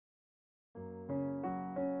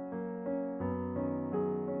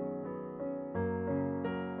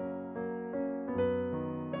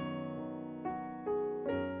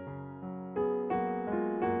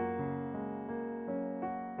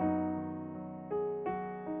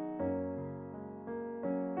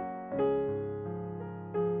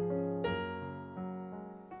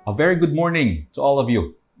A very good morning to all of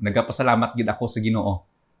you. Nagapasalamat gid ako sa Ginoo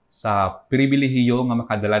sa pribilehiyo nga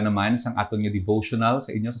makadala naman sang aton nga devotional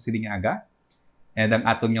sa inyo sa sining nga aga. And ang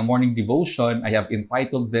aton nga morning devotion, I have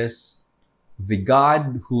entitled this, The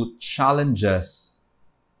God Who Challenges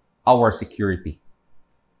Our Security.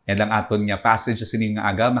 And ang aton nga passage sa sining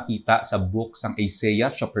nga aga makita sa book sang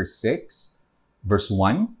Isaiah chapter 6 verse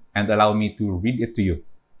 1, and allow me to read it to you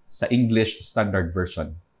sa English Standard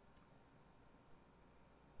Version.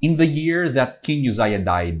 In the year that King Uzziah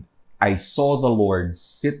died, I saw the Lord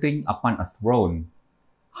sitting upon a throne,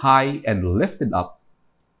 high and lifted up,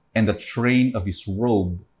 and the train of his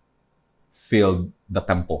robe filled the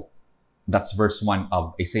temple. That's verse 1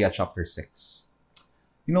 of Isaiah chapter 6.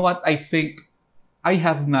 You know what? I think I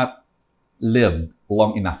have not lived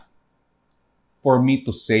long enough for me to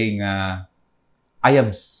say nga I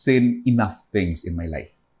have seen enough things in my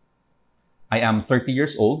life. I am 30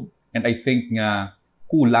 years old, and I think nga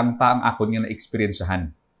kulang pa ang akon nga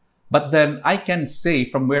na-experiensyahan. But then, I can say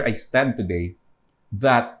from where I stand today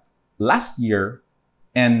that last year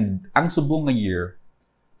and ang subong nga year,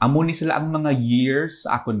 amo ni sila ang mga years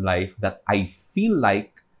sa akon life that I feel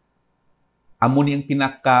like amo ni ang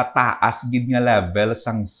pinakataas gid nga level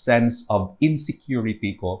sang sense of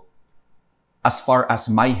insecurity ko as far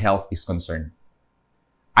as my health is concerned.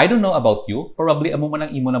 I don't know about you, probably amo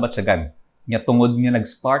man ang imo na batyagan. Nga tungod nga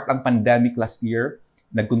nag-start ang pandemic last year,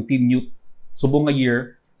 nag-continue subong nga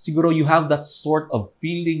year, siguro you have that sort of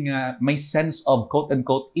feeling, may sense of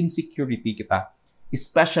quote-unquote insecurity kita,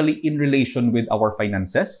 especially in relation with our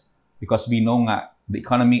finances, because we know nga the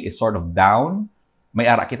economy is sort of down. May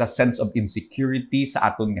ara kita sense of insecurity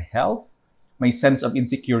sa aton nga health. May sense of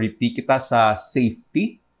insecurity kita sa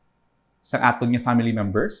safety sa aton nga family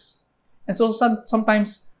members. And so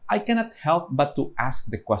sometimes I cannot help but to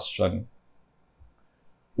ask the question,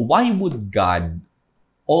 why would God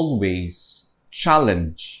always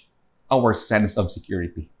challenge our sense of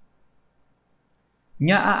security?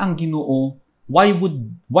 Nga ang Ginoo,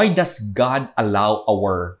 why does God allow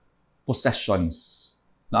our possessions,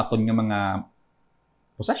 na aton nga mga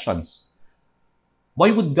possessions?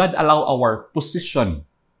 Why would God allow our position,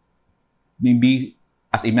 maybe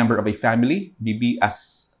as a member of a family, maybe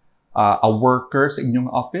as a worker sa inyong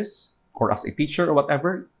office, or as a teacher or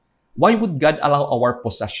whatever? Why would God allow our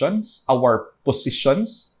possessions, our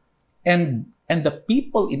positions, and the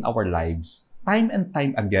people in our lives, time and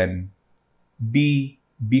time again, be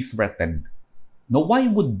threatened? Now, why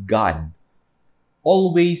would God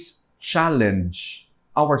always challenge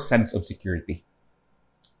our sense of security?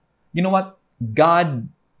 You know what? God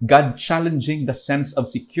challenging the sense of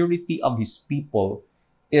security of His people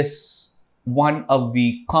is one of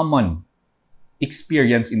the common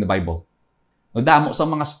experience in the Bible. Damo sa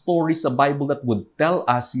mga stories sa Bible that would tell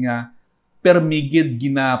us nga permigid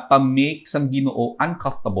ginapamake sang Ginoo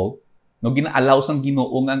uncomfortable, no, gina-allow sang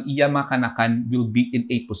Ginoo nga ang iya makanakan will be in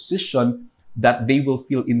a position that they will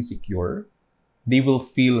feel insecure, they will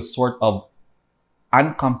feel sort of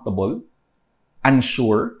uncomfortable,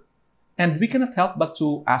 unsure, and we cannot help but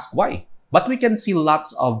to ask why. But we can see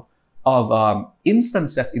lots of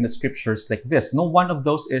instances in the scriptures like this. No, one of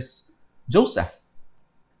those is Joseph.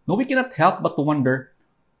 No, we cannot help but to wonder,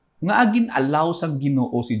 nga agin allow sang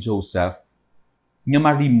Ginoo si Joseph nga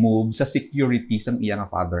ma-remove sa security sang iya nga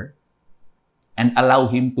father and allow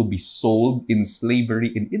him to be sold in slavery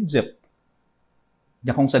in Egypt.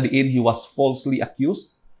 Ya kung sa diin, he was falsely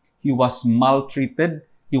accused, he was maltreated,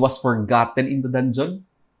 he was forgotten in the dungeon.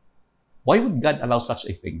 Why would God allow such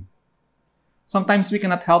a thing? Sometimes we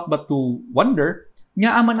cannot help but to wonder,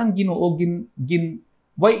 nga aman ang Ginoo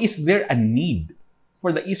why is there a need for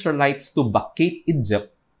the Israelites to vacate Egypt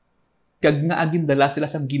kag nga agin dala sila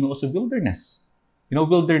sa Ginoo sa wilderness? You know,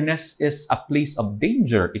 wilderness is a place of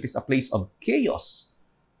danger. It is a place of chaos.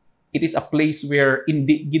 It is a place where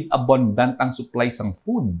hindi gid abundant ang supply sang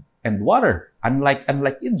food and water, unlike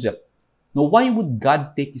Egypt. Now, why would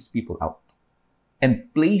God take His people out and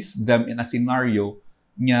place them in a scenario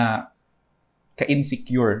nga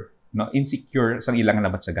ka-insecure, no? Insecure sang ilang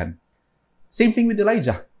nabatsagan. Same thing with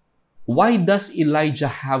Elijah. Why does Elijah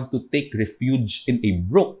have to take refuge in a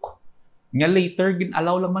brook? Nga later,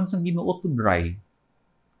 ginalaw laman sang Ginoo to dry.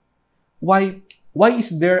 Why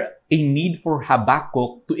is there a need for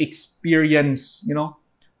Habakkuk to experience,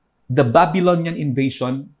 the Babylonian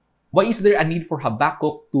invasion? Why is there a need for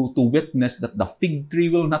Habakkuk to witness that the fig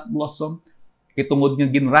tree will not blossom? Itungod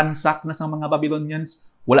nga ginransak na sa mga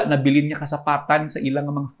Babylonians, wala na bilin niya kasapatan sa ilang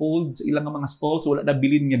mga fold, sa ilang mga stalls, wala na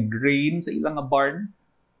bilin niya grain sa ilang barn.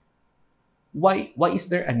 Why is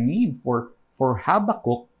there a need for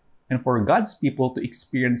Habakkuk and for God's people to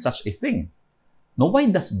experience such a thing? No, why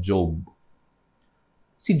does Job?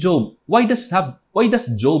 Si Job, why does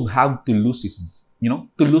Job have to lose his,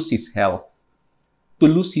 to lose his health, to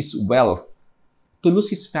lose his wealth, to lose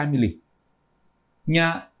his family?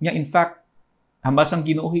 In fact, hambas ang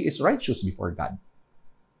Ginoo, he is righteous before God.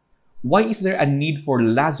 Why is there a need for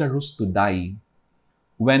Lazarus to die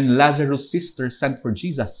when Lazarus' sister sent for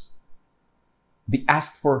Jesus? They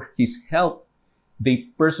asked for his help. They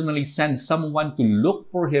personally sent someone to look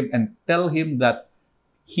for him and tell him that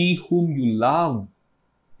he whom you love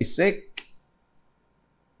is sick.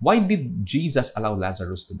 Why did Jesus allow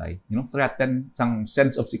Lazarus to die? Threaten some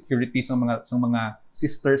sense of security sa mga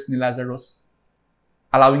sisters ni Lazarus,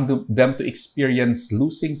 allowing them to experience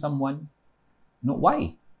losing someone.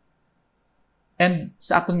 Why? And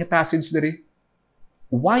sa atong passage diri,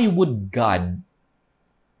 why would God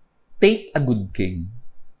take a good king,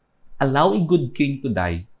 allow a good king to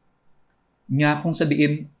die, nga kung sa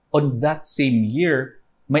diin, on that same year,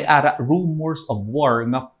 may rumors of war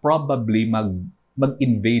nga probably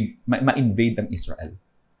ma-invade ang Israel?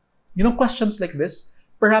 Questions like this,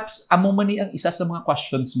 perhaps amo man ni ang isa sa mga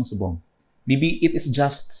questions mo subong. Maybe it is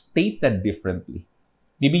just stated differently.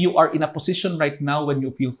 Maybe you are in a position right now when you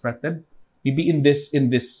feel threatened. Maybe in this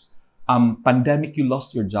pandemic, you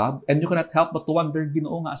lost your job and you cannot help but to wonder,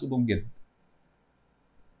 Ginoo nga subong gid.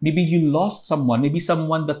 Maybe you lost someone, maybe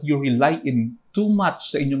someone that you rely in too much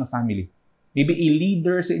sa inyong family. Maybe a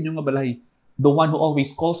leader sa inyong balay, the one who always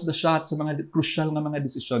calls the shots sa mga crucial nga mga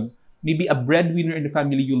decisions. Maybe a breadwinner in the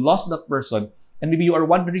family, you lost that person, and maybe you are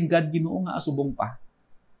wondering, God, Ginoo nga asubong pa.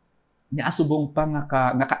 Nga asubong pa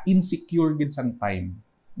nga ka-insecure gid sang time.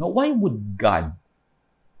 Now, why would God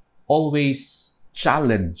always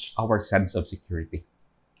challenge our sense of security?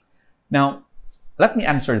 Now, let me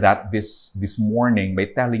answer that this morning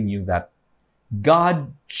by telling you that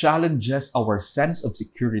God challenges our sense of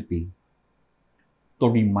security to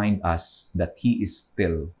remind us that He is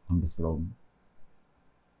still on the throne.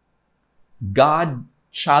 God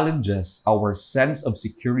challenges our sense of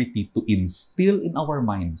security to instill in our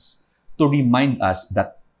minds, to remind us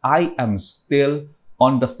that I am still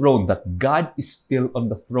on the throne, that God is still on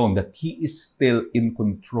the throne, that He is still in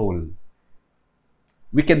control.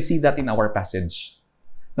 We can see that in our passage.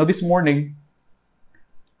 Now this morning,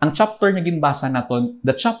 ang chapter na ginbasa naton,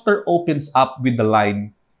 the chapter opens up with the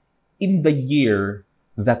line, in the year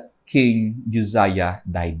that King Uzziah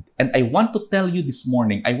died. And I want to tell you this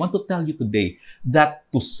morning, I want to tell you today,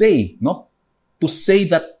 that to say that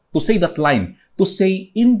line, to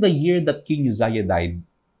say in the year that King Uzziah died,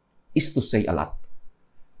 is to say a lot.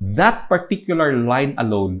 That particular line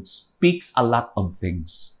alone speaks a lot of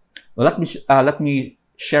things. Well, let me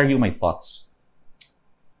share you my thoughts.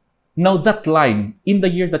 Now, that line, in the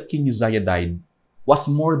year that King Uzziah died, was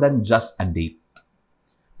more than just a date.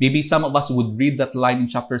 Maybe some of us would read that line in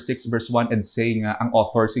chapter 6, verse 1 and say nga, ang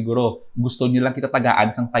author siguro, gusto nilang kita tagaan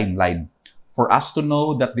sang timeline. For us to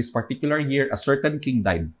know that this particular year, a certain king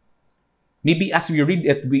died. Maybe as we read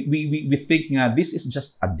it, we think nga, this is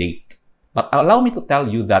just a date. But allow me to tell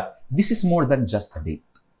you that this is more than just a date.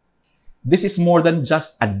 This is more than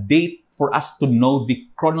just a date for us to know the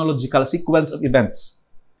chronological sequence of events.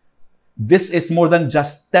 This is more than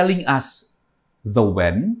just telling us the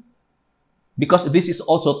when, because this is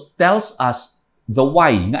also tells us the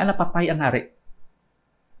why, nga napatay ang hari.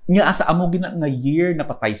 Nga asa amo gina nga year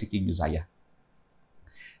napatay si King Uzziah.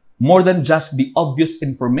 More than just the obvious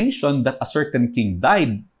information that a certain king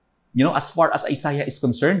died, as far as Isaiah is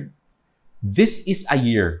concerned, this is a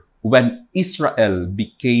year when Israel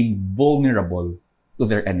became vulnerable to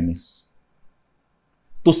their enemies.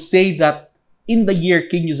 To say that in the year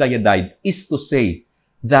King Uzziah died is to say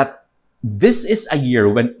that this is a year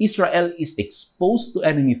when Israel is exposed to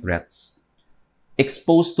enemy threats,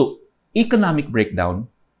 exposed to economic breakdown,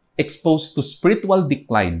 exposed to spiritual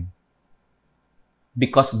decline,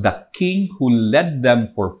 because the king who led them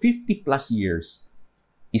for 50 plus years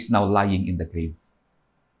is now lying in the grave.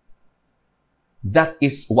 That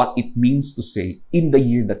is what it means to say, in the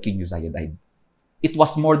year that King Uzziah died. It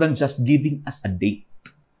was more than just giving us a date.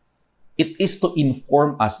 It is to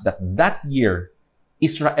inform us that that year,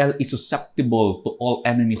 Israel is susceptible to all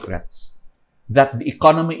enemy threats. That the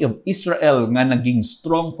economy of Israel nga naging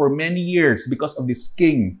strong for many years because of this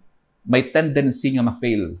king, may tendency nga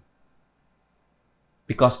ma-fail.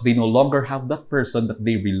 Because they no longer have that person that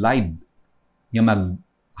they relied. Nga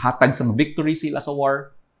maghatag sang victory sila sa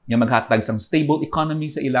war, nga maghatag sang stable economy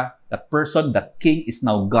sa ila, that person, that king is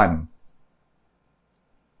now gone.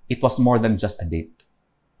 It was more than just a date.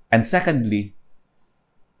 And secondly,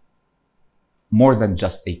 more than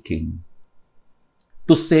just a king.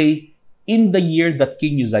 To say, in the year that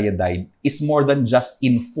King Uzziah died is more than just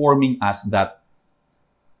informing us that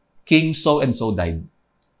King so-and-so died.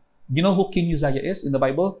 You know who King Uzziah is in the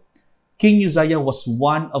Bible? King Uzziah was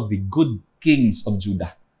one of the good kings of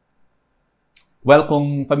Judah. Well,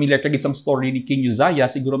 kung familiar ka sa story ni King Uzziah,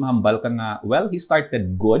 siguro mahambal ka nga, well, he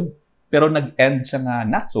started good, pero nag-end siya nga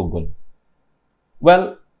not so good.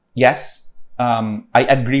 Well, yes, I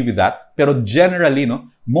agree with that. Pero generally,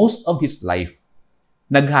 no, most of his life,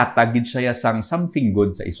 naghatag gid siya sang something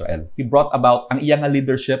good sa Israel. He brought about ang iyang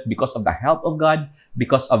leadership because of the help of God,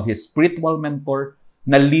 because of his spiritual mentor,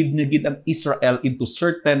 na lead niya gid ang Israel into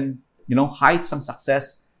certain, heights ng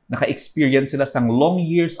success. Naka-experience sila sang long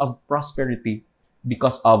years of prosperity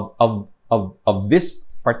because of this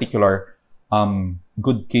particular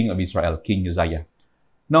good king of Israel, King Uzziah.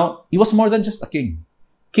 Now, he was more than just a king.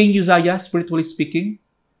 King Uzziah, spiritually speaking,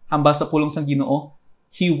 hamba sa pulong sang Ginoo,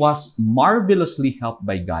 he was marvelously helped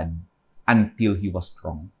by God until he was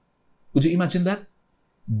strong. Could you imagine that?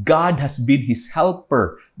 God has been his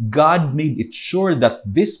helper. God made it sure that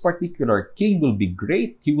this particular king will be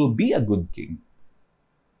great. He will be a good king.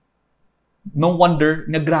 No wonder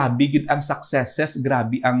na grabe gid ang successes,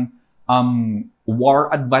 grabe ang war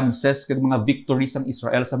advances, kag mga victories ng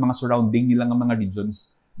Israel sa mga surrounding nila nga mga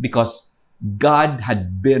regions because God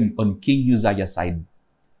had been on King Uzziah's side.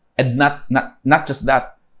 And not just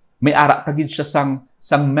that, may ara pa gid siya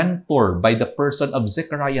sang mentor by the person of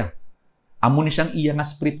Zechariah. Amo ni siyang iya nga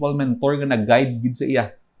spiritual mentor nga nag-guide gid sa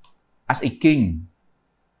iya as a king.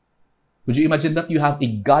 Would you imagine that you have a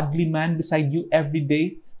godly man beside you every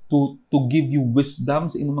day to give you wisdom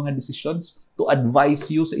sa imong mga decisions, to advise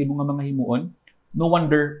you sa imong mga himuon? No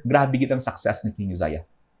wonder grabe gid ang success ni King Uzziah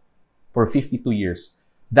for 52 years.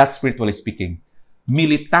 That's spiritually speaking.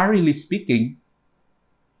 Militarily speaking,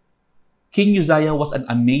 King Uzziah was an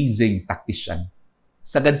amazing tactician.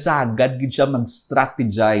 Sagad-sagad gid siya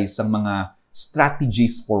mag-strategize sang mga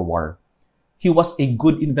strategies for war. He was a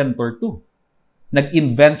good inventor too.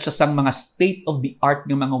 Nag-invent siya sang mga state-of-the-art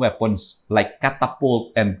ng mga weapons like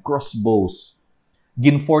catapult and crossbows.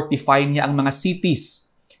 Gin-fortify niya ang mga cities.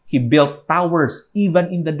 He built towers even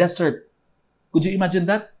in the desert. Could you imagine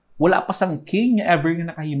that? Wala pa sang king nga ever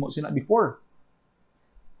nga nakahimo sila before.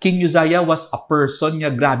 King Uzziah was a person nga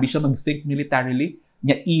grabe siya mag-think militarily.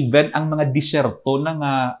 Nga even ang mga disyerto na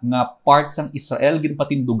nga parts ng Israel,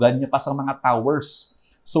 ginpatindugan niya pa sa mga towers.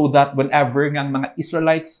 So that whenever nga ang mga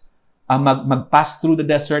Israelites mag-pass through the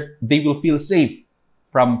desert, they will feel safe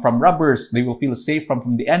from robbers. They will feel safe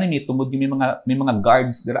from the enemy. Tungod may mga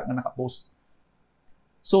guards dira nga nakapost.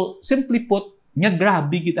 So simply put, nga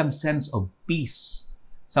grabe gid ang sense of peace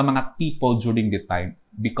sa mga people during the time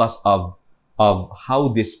because of how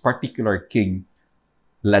this particular king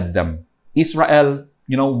led them. Israel,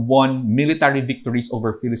 won military victories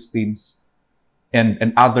over Philistines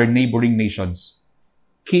and other neighboring nations.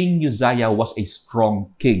 King Uzziah was a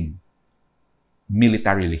strong king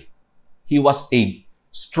militarily. He was a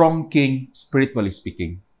strong king spiritually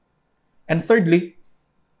speaking. And thirdly,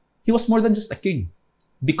 he was more than just a king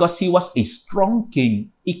because he was a strong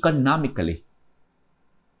king economically.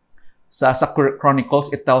 Sa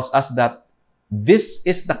Chronicles, it tells us that this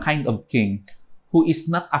is the kind of king who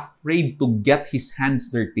is not afraid to get his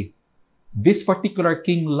hands dirty. This particular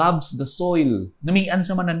king loves the soil. Namian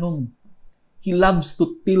siya mananom. He loves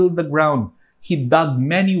to till the ground. He dug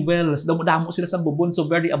many wells. Damo sila sa bubon, so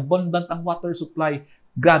very abundant ang water supply.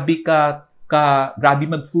 Grabe grabe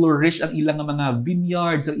mag-flourish ang ilang mga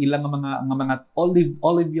vineyards, ang ilang mga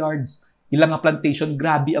olive yards, ilang plantation,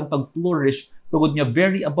 grabe ang pag-flourish. Tungod niya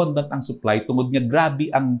very abundant ang supply, tungod niya grabe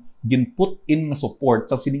ang ginput in na support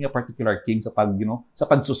sa sini nga particular king sa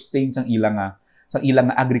pag-sustain sang ilang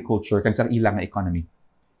agriculture kag sang ilang economy.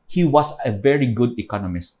 He was a very good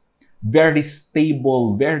economist. Very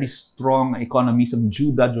stable, very strong economy sa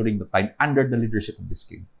Judah during the time under the leadership of this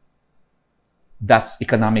king. That's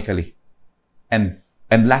economically. And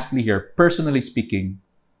lastly here, personally speaking,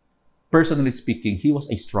 he was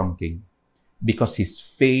a strong king because his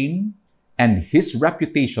fame and his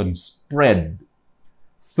reputation spread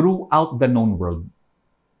throughout the known world.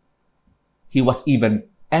 He was even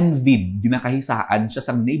envied, ginakahisaan siya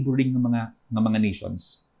sa neighboring ng mga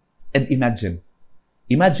nations. And imagine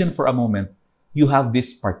for a moment, you have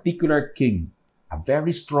this particular king, a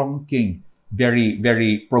very strong king, very,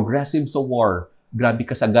 very progressive sa war, grabe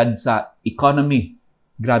ka sagad sa economy,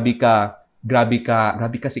 grabe ka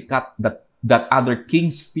sikat that other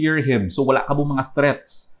kings fear him. So wala ka mga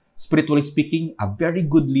threats. Spiritually speaking, a very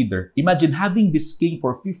good leader. Imagine having this king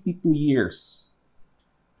for 52 years.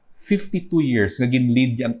 52 years nga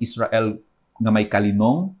ginlead ang Israel nga may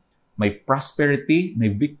kalinong, may prosperity, may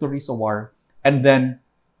victory sa war, and then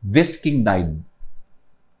this king died.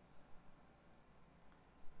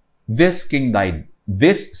 This king died.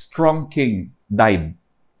 This strong king died.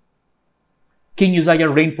 King Uzziah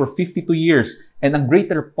reigned for 52 years, and ang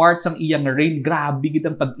greater parts ng iyang reign, grabe gid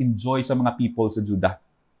ang pag-enjoy sa mga people sa Judah.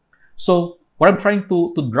 So, what I'm trying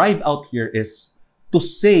to drive out here is to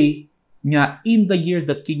say nga in the year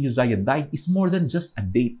that King Uzziah died is more than just a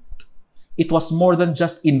date. It was more than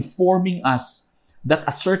just informing us that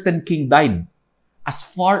a certain king died. As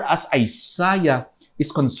far as Isaiah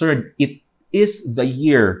is concerned, it is the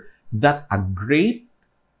year that a great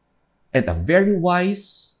and a very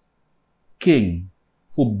wise king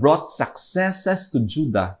who brought successes to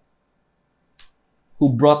Judah,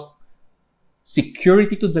 who brought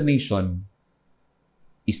security to the nation,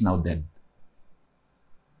 is now dead.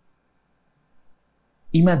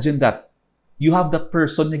 Imagine that. You have the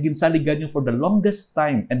person na ginsaligan niyo for the longest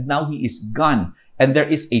time and now he is gone. And there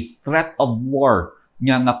is a threat of war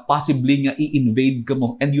nga possibly nga i-invade ka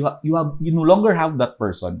mo and you no longer have that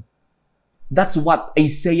person. That's what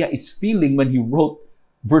Isaiah is feeling when he wrote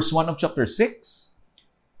verse 1 of chapter 6.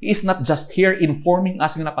 He is not just here informing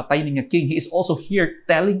us nga napatay niya king. He is also here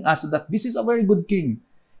telling us that this is a very good king.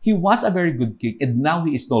 He was a very good king and now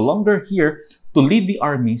he is no longer here to lead the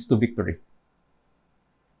armies to victory.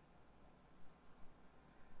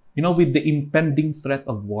 You know, with the impending threat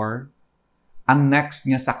of war, ang next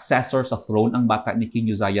nga successor sa throne, ang bata ni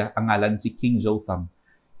King Uzziah, ang ngalan si King Jotham.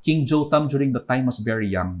 King Jotham during the time was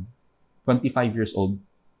very young, 25 years old.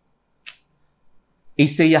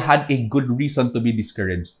 Isaiah had a good reason to be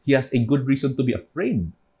discouraged. He has a good reason to be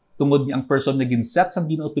afraid. Tungod niya ang person na ginset sa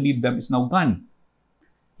Ginoo to lead them is now gone.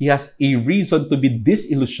 He has a reason to be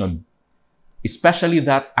disillusioned. Especially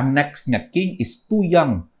that ang next nga king is too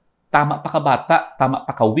young. Tama pa ka bata, tama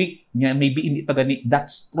pa ka weak, maybe hindi pa gani that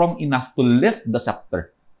strong enough to lift the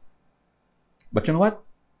scepter. But you know what?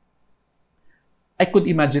 I could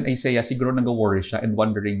imagine Isaiah siguro nag-worry siya and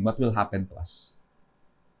wondering what will happen to us.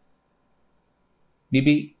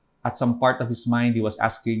 Maybe at some part of his mind, he was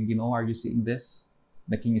asking, are you seeing this?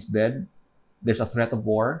 The king is dead. There's a threat of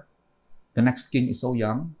war. The next king is so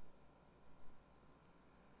young.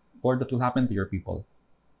 Lord, what will happen to your people?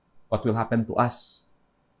 What will happen to us?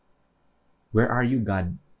 Where are you,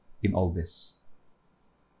 God, in all this?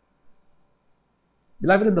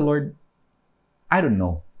 Beloved in the Lord, I don't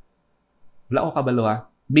know. Wala ko kabalo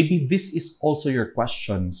ha. Maybe this is also your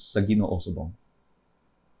questions sa Ginoo subong.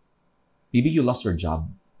 Maybe you lost your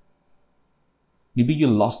job. Maybe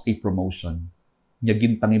you lost a promotion. Nya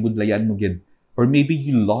gintangibudlayan mo gid. Or maybe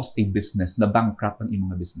you lost a business, na bankrupt ang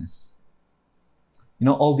imong business.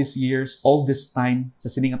 All these years, all this time,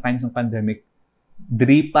 sa sininga times ng pandemic,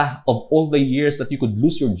 dripa of all the years that you could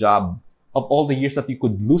lose your job, of all the years that you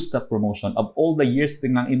could lose that promotion, of all the years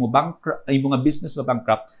nga imo nga business na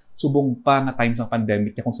bankrupt, subong pa nga times ng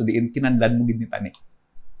pandemic, kung sa diin, kinanlan mo gid ni tani.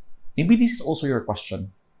 Maybe this is also your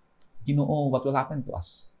question. Ginoo, what will happen to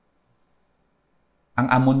us? Ang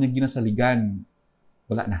amon nga ginasaligan,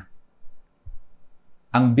 wala na.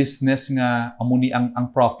 Ang business nga, amuni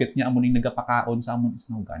ang profit niya, amuni nagapakaon sa amon is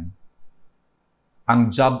now gone. Ang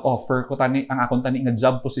job offer ko tani, ang akong tani nga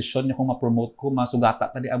job position niya kung ma-promote ko, masugata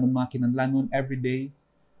tani amon mga kinanlanon every day.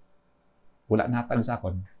 Wala na tag sa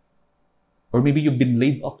akon. Or maybe you've been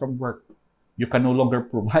laid off from work. You can no longer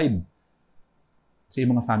provide sa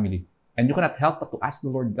iyong mga family. And you cannot help but to ask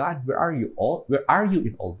the Lord God, where are you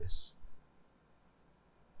in all this?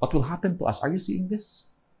 What will happen to us? Are you seeing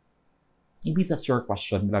this? Maybe that's your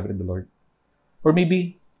question, beloved in the Lord. Or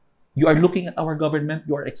maybe you are looking at our government,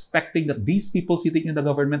 you are expecting that these people sitting in the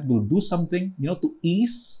government will do something, to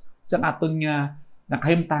ease sa aton nga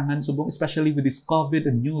nakahimtangan subong, especially with this COVID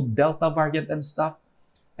and new Delta variant and stuff.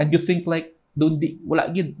 And you think like, wala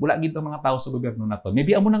gid ang mga tao sa gobyerno nato.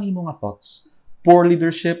 Maybe amo nang imo nga thoughts. Poor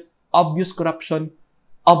leadership, obvious corruption,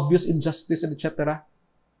 obvious injustice, and etc.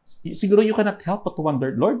 Siguro you cannot help but to wonder,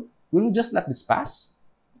 Lord, will you just let this pass?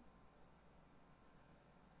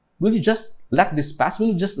 Will you just let this pass?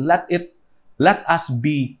 Will you just let us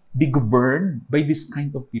be governed by this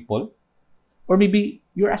kind of people? Or maybe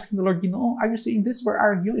you're asking the Lord, are you seeing this? Where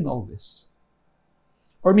are you in all this?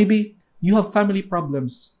 Or maybe you have family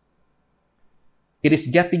problems. It is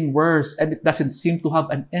getting worse and it doesn't seem to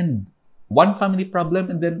have an end. One family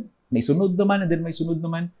problem and then may sunod naman and then may sunod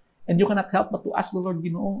naman. And you cannot help but to ask the Lord,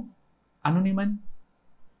 ano naman?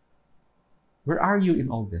 Where are you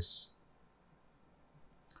in all this?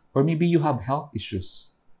 Or maybe you have health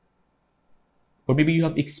issues. Or maybe you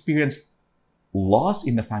have experienced loss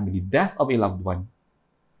in the family, death of a loved one.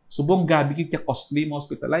 Subong gabi kaya costly mo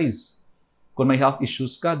hospitalize. Kung may health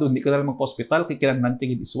issues ka, doon di ka na lang mag-hospital, kaya kailangan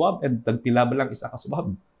tingin iswab and tagpila ba lang isa ka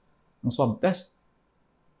swab ng swab test.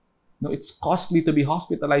 No, it's costly to be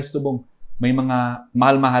hospitalized tubong. May mga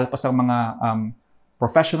mahal-mahal pa sa mga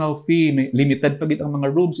professional fee, may limited pa gid ang mga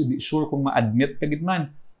rooms, hindi sure kung ma-admit ka gid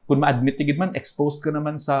man. Kung ma-admit ka gid man, exposed ka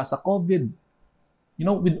naman sa COVID. You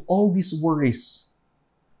know, with all these worries,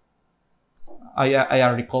 I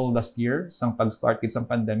recall last year, sang pag-start sa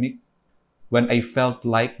pandemic, when I felt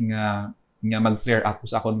like nga mag-flare up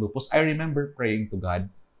sa akong lupus, I remember praying to God.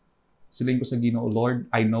 Siling ko sa Ginoo, Lord,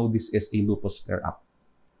 I know this is a lupus flare up.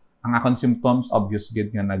 Ang akong symptoms, obvious gid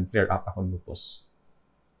nga nag-flare up akong lupus.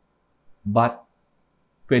 But,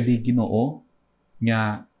 pwede Ginoo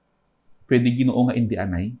nga hindi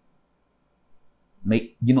anay.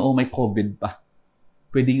 Ginoo may COVID pa.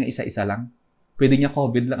 Pwede nga isa-isa lang. Pwede nga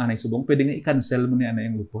COVID lang anay subong. Pwede nga i-cancel mo ni anay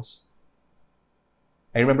ang lupus.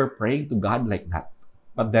 I remember praying to God like that.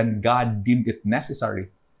 But then God deemed it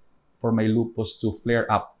necessary for my lupus to flare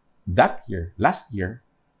up last year.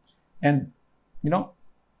 And, you know,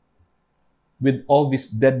 with all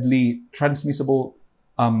these deadly, transmissible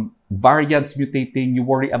variants mutating, you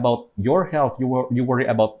worry about your health, you worry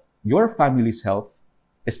about your family's health,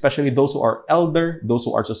 especially those who are elder, those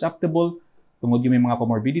who are susceptible, tungod yung may mga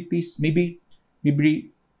comorbidities. Maybe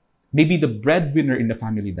the breadwinner in the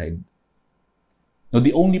family died. No,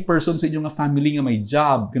 the only person sa inyong family nga may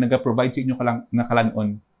job, nga nag-provide sa inyo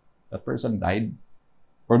nakalanon, that person died.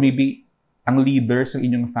 Or maybe, ang leader sa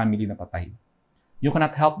inyong family na patay. You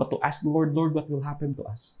cannot help but to ask the Lord, Lord, what will happen to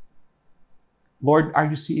us? Lord, are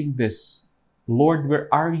you seeing this? Lord, where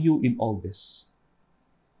are you in all this?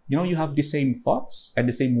 You know, you have the same thoughts and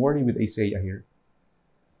the same worry with Isaiah here.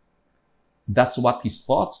 That's what his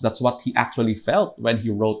thoughts, that's what he actually felt when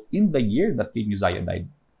he wrote in the year that King Uzziah died.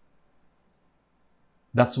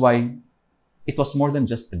 That's why it was more than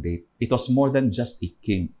just a date. It was more than just a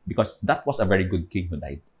king, because that was a very good king who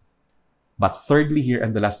died. But thirdly here,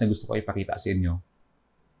 and the last na gusto ko ipakita sa inyo,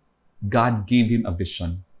 God gave him a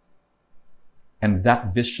vision. And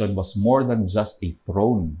that vision was more than just a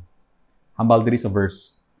throne. Hambal diri sa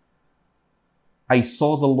verse, I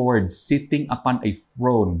saw the Lord sitting upon a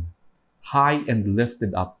throne, high and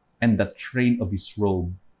lifted up, and the train of his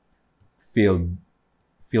robe filled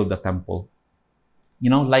the temple. You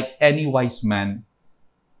know, like any wise man,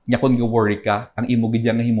 nga kung worry ka, ang imo gid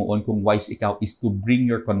nga himuon kung wise ikaw is to bring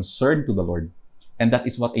your concern to the Lord. And that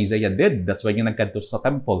is what Isaiah did. That's why nga nagkadto sa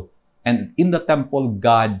temple. And in the temple,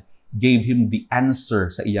 God gave him the answer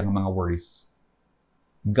sa iyang mga worries.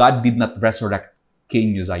 God did not resurrect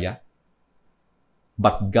King Uzziah,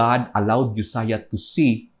 but God allowed Uzziah to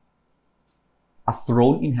see a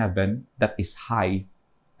throne in heaven that is high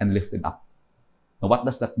and lifted up. Now, what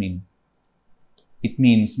does that mean? It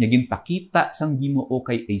means nga ginpakita sang Ginoo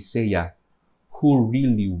kay Isaiah who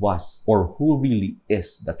really was or who really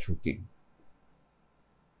is the true king.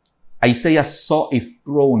 Isaiah saw a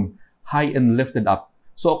throne high and lifted up.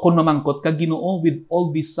 So kung mamangkot ka Ginoo with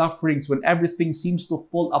all these sufferings, when everything seems to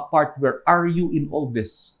fall apart, where are you in all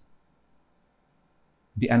this?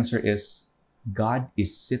 The answer is God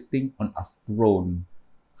is sitting on a throne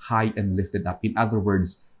high and lifted up. In other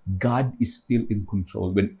words, God is still in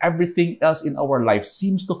control. When everything else in our life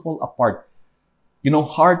seems to fall apart, you know,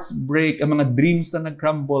 hearts break, ang mga dreams na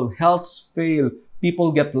nag-crumble, healths fail,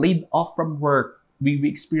 people get laid off from work, we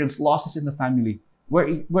experience losses in the family.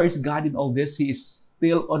 Where is God in all this? He is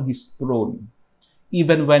still on His throne.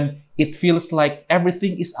 Even when it feels like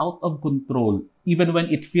everything is out of control, even when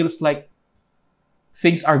it feels like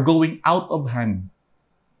things are going out of hand,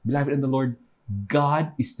 beloved in the Lord,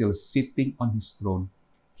 God is still sitting on His throne.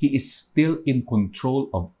 He is still in control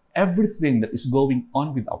of everything that is going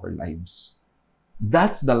on with our lives.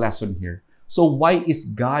 That's the lesson here. So why is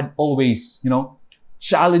God always,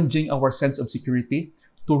 challenging our sense of security?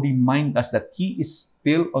 To remind us that He is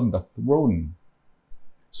still on the throne.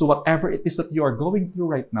 So whatever it is that you are going through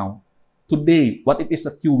right now, today, what it is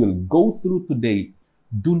that you will go through today,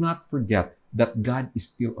 do not forget that God is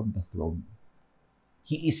still on the throne.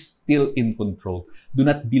 He is still in control. Do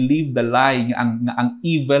not believe the lie nga ang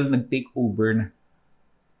evil nag-take over na.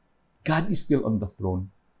 God is still on the throne.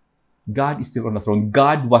 God is still on the throne.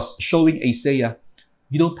 God was showing Isaiah,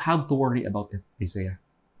 you don't have to worry about it, Isaiah.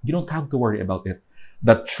 You don't have to worry about it.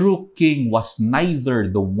 The true king was neither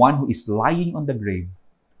the one who is lying on the grave,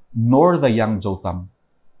 nor the young Jotham.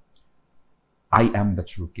 I am the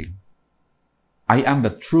true king. I am the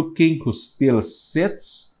true king who still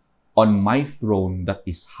sits on my throne that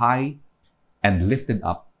is high and lifted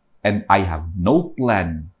up, and I have no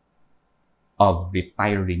plan of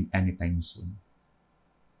retiring anytime soon.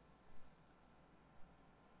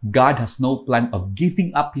 God has no plan of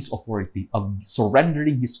giving up His authority, of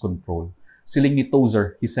surrendering His control. Siling ni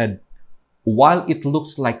Tozer, he said, while it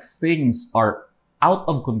looks like things are out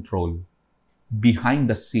of control, behind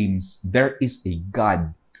the scenes, there is a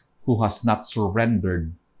God who has not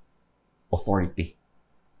surrendered authority.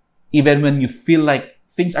 Even when you feel like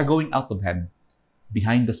things are going out of hand,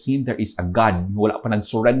 behind the scene, there is a God who wala pa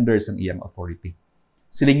nag-surrender sa iyang authority.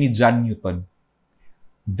 Siling ni John Newton,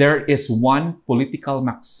 there is one political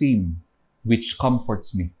maxim which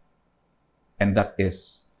comforts me, and that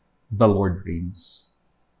is, the Lord reigns.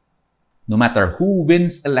 No matter who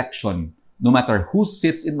wins election, no matter who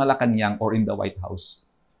sits in Malacanang or in the White House,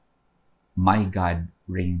 my God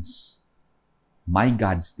reigns. My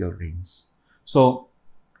God still reigns. So,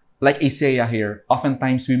 like Isaiah here,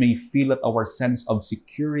 oftentimes we may feel that our sense of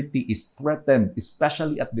security is threatened,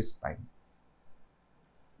 especially at this time.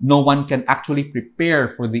 No one can actually prepare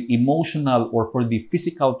for the emotional or for the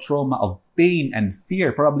physical trauma of pain and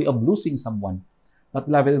fear, probably of losing someone. But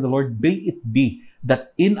beloved in the Lord, may it be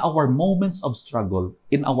that in our moments of struggle,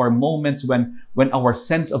 in our moments when our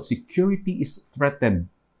sense of security is threatened,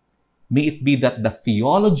 may it be that the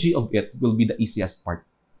theology of it will be the easiest part.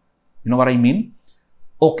 You know what I mean?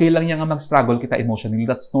 Okay lang yan nga mag-struggle kita emotionally.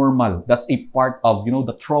 That's normal. That's a part of,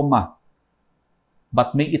 the trauma.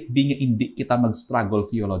 But may it be nga hindi kita mag-struggle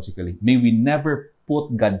theologically. May we never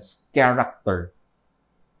put God's character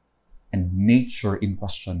and nature in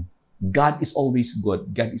question. God is always good.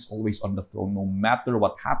 God is always on the throne. No matter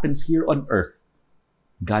what happens here on earth,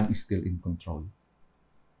 God is still in control.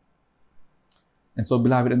 And so,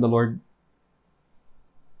 beloved in the Lord,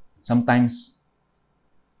 sometimes,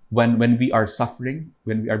 when we are suffering,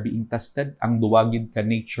 when we are being tested, ang duwagid ka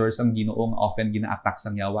natures ang Ginoo nga often gina-attack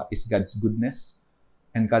sang yawa is God's goodness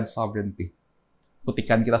and God's sovereignty.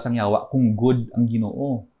 Putikan kita sang yawa kung good ang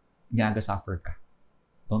Ginoo, nga suffer ka.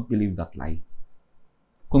 Don't believe that lie.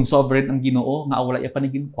 Kung sovereign ang Ginoo, nga wala iya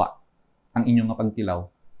paniginkwa ang inyong nga pagtilaw,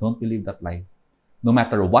 don't believe that lie. No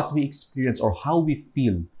matter what we experience or how we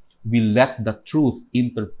feel, we let the truth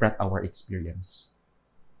interpret our experience.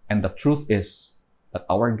 And the truth is that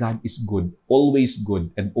our God is good, always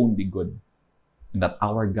good, and only good. And that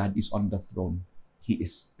our God is on the throne. He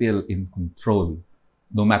is still in control.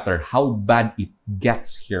 No matter how bad it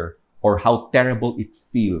gets here or how terrible it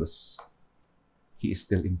feels, He is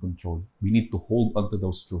still in control. We need to hold on to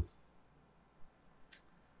those truths.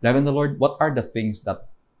 Beloved in the Lord, what are the things that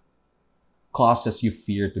causes you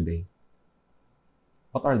fear today?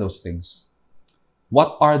 What are those things?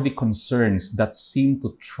 What are the concerns that seem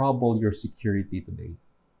to trouble your security today?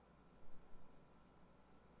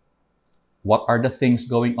 What are the things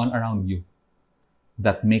going on around you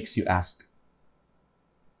that makes you ask,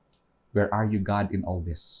 where are you, God, in all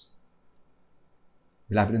this?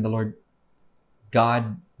 Beloved in the Lord,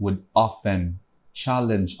 God would often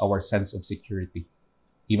challenge our sense of security,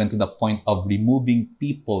 even to the point of removing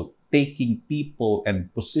people, taking people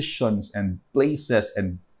and positions and places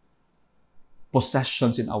and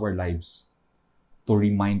possessions in our lives to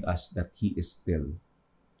remind us that He is still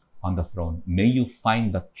on the throne. May you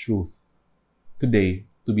find the truth today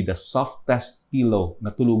to be the softest pillow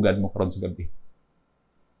na tulugan mo karon sa gabi,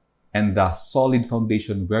 and the solid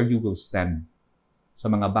foundation where you will stand sa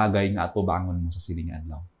mga bagay nga atubangon mo sa siling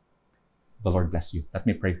adlaw. The Lord bless you. Let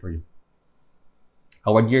me pray for you.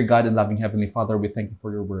 Our dear God and loving Heavenly Father, we thank you for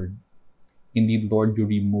your word. Indeed, Lord, you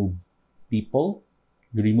remove people,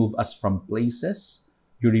 you remove us from places,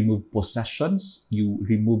 you remove possessions, you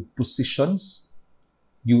remove positions,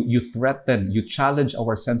 you threaten, you challenge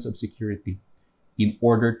our sense of security in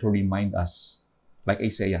order to remind us, like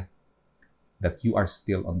Isaiah, that you are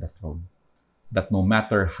still on the throne. That no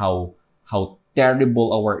matter how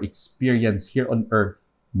terrible our experience here on earth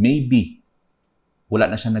may be, wala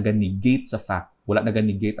na siya naganegate sa fact, wala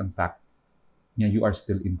naganegate ang fact na you are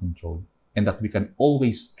still in control. And that we can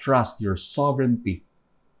always trust your sovereignty,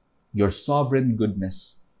 your sovereign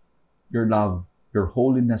goodness, your love, your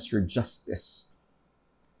holiness, your justice.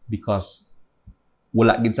 Because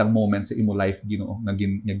wala gid sang moment sa imo life, Ginoo,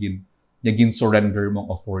 nagin surrender mong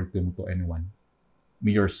authority mo to anyone.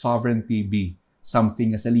 May your sovereignty be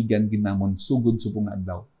something nga saligan ginamon sugod subong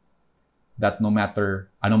adlaw. That no matter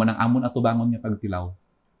ano man ang amon atubangon nga pagtilaw,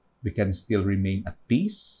 we can still remain at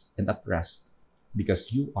peace and at rest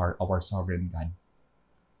because you are our sovereign God.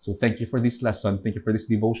 So thank you for this lesson. Thank you for this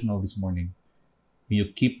devotional this morning. May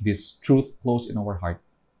you keep this truth close in our heart.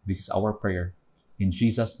 This is our prayer. In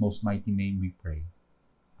Jesus' most mighty name we pray.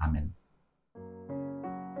 Amen.